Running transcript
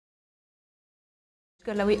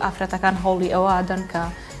لەوەی ئافرەتەکان هەوڵی ئەوە دەن کە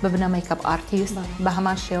ببنە میکەپ ئارتیست بە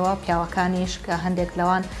هەمان شێوە پیاوەکانیش کە هەندێک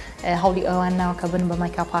لەوان هەوڵی ئەوان ناوە کە بن بە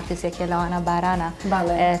میکەپ ئارتیستێکی لەوانە بارانە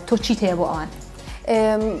تۆ چیت هەیە بۆ ئەوان؟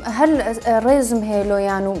 هەر ڕێزم هەیە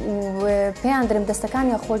لۆیان و پێیان درێم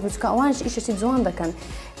دەستەکانی خۆش بچکە ئەوانش ئیشەی جوان دەکەن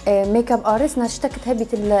میکەپ ئارتیست ناشتەکت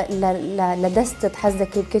هەبیت لە دەستت حەز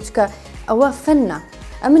دەکەیت بکەیت ئەوە فەنە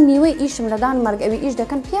ئەمە نیوەی ئیشم لەدان مەرگ ئەوی ئیش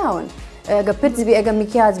دەکەن پیاون ئەگە پرتزبی ئەگە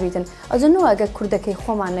میکیاز بیتن ئەجنەوە ئەگە کوردەکەی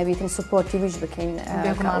خۆمان نەبیتن سوپۆرتی ویش بکەین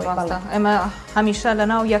ئێمە هەمیشە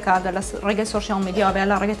لەناو یەکاگە لە ڕێگەی سۆشیال میدیا بێ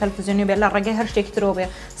لە ڕێگەی تەلەڤیزیۆنی بێ لە ڕێگەی هەر شتێکی ترۆ بێ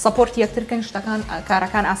سەپۆرتی یەکترکەن شتەکان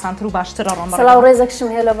کارەکان ئاسانتر و باشترە ڕۆمە سەلاو ڕێزەکشم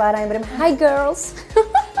هەیە لە باران برم های گرلز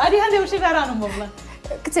ئەدی هەندێک وشەی بارانم بۆ بڵێ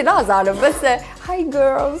کچی نازانم بەسە های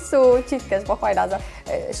گرلز و چیت کەس بەخوای نازانم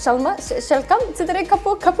شەلکەم چ دەرێ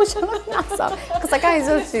کەپۆ شەڵمە ناسام قسەکانی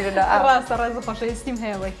زۆر شیرنە ڕاستە ڕێز خۆشەویستیم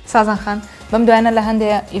هەیەوەی سازان خان بەم دوایانە لە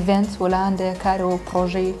هەندێک ئیڤنت و لە هەندێک کار و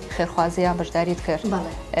پرۆژەی خێرخوازیە بەشداریت کرد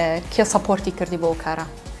کێ سەپۆرتی کردی بۆ ئەو کارە؟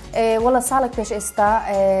 وەڵا ساڵێک پێش ئێستا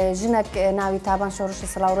ژنێک ناوی تابان شۆڕشی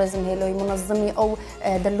سەلاو ڕێزم هێلۆی منەظمی ئەو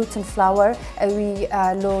دەلوتن فلاوەر ئەوی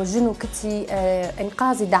لۆ ژن و کچی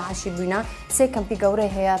ئینقازی داعشی بووینە سێ کەمپی گەورەی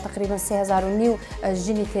هەیە تقریبا 3,500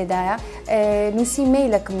 ژنی تێدایە نووسی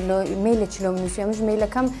مەیلەکەم مەیلێکی لۆ نووسی ئەمەش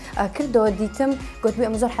مەیلەکەم کردەوە دیتم گوتبووی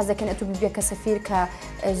ئەمە زۆر حەز دەکەن ئەتوو ببیە سەفیر کە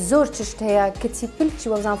زۆر چشت هەیە کچی پلچی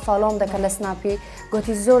وەزان فالۆم دەکەن لە سناپی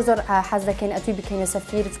گوتی زۆر حەز دەکەن ئەتووی بکەینە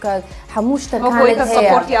سەفیر چکە هەموو شتەکانت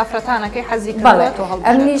هەیە ئافرەتانەکەی حەزی کردێتەوە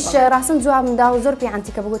ئەمنیش ڕاستن جوابمدا و زۆر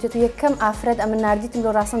پێیانتیکە بگوتێت و یەکەم ئافرەت ئەمە نردیتم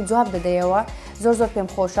لۆ ڕاستن جواب دەدەیەوە زۆر پێم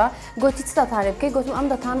خۆشە گوتی چ دەتانێت بکەیت گوتم ئەم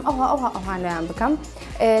دەتانم ئەوها لەیان بکەم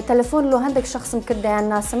تەلەفۆن لۆ هەندێک شخصم کرد دەیان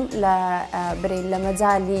ناسم لە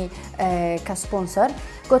مەجای کە سپۆنسەر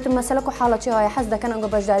گوتم مەسەلە و حاڵەتی وایە حەز دەکەن ئەنگە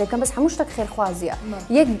بەشداریکەم بەس هەموو شتێک خێرخوازیە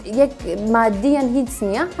یەک مادیەن هیچ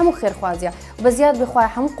نییە هەموو خێرخوازیە بە زیاد بخوای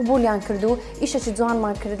هەموو قبولیان کرد و ئیشەکی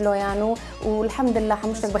جوانمان کرد لۆیان و الحەمدلله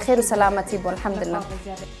هەموو شتێک بەخێر و سەلامەتی بۆ الحەمدلله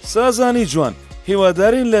سازانی جوان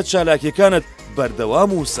هیوادارین لە چالاکیەکانت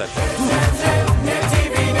بەردەوام و سەرکەوتن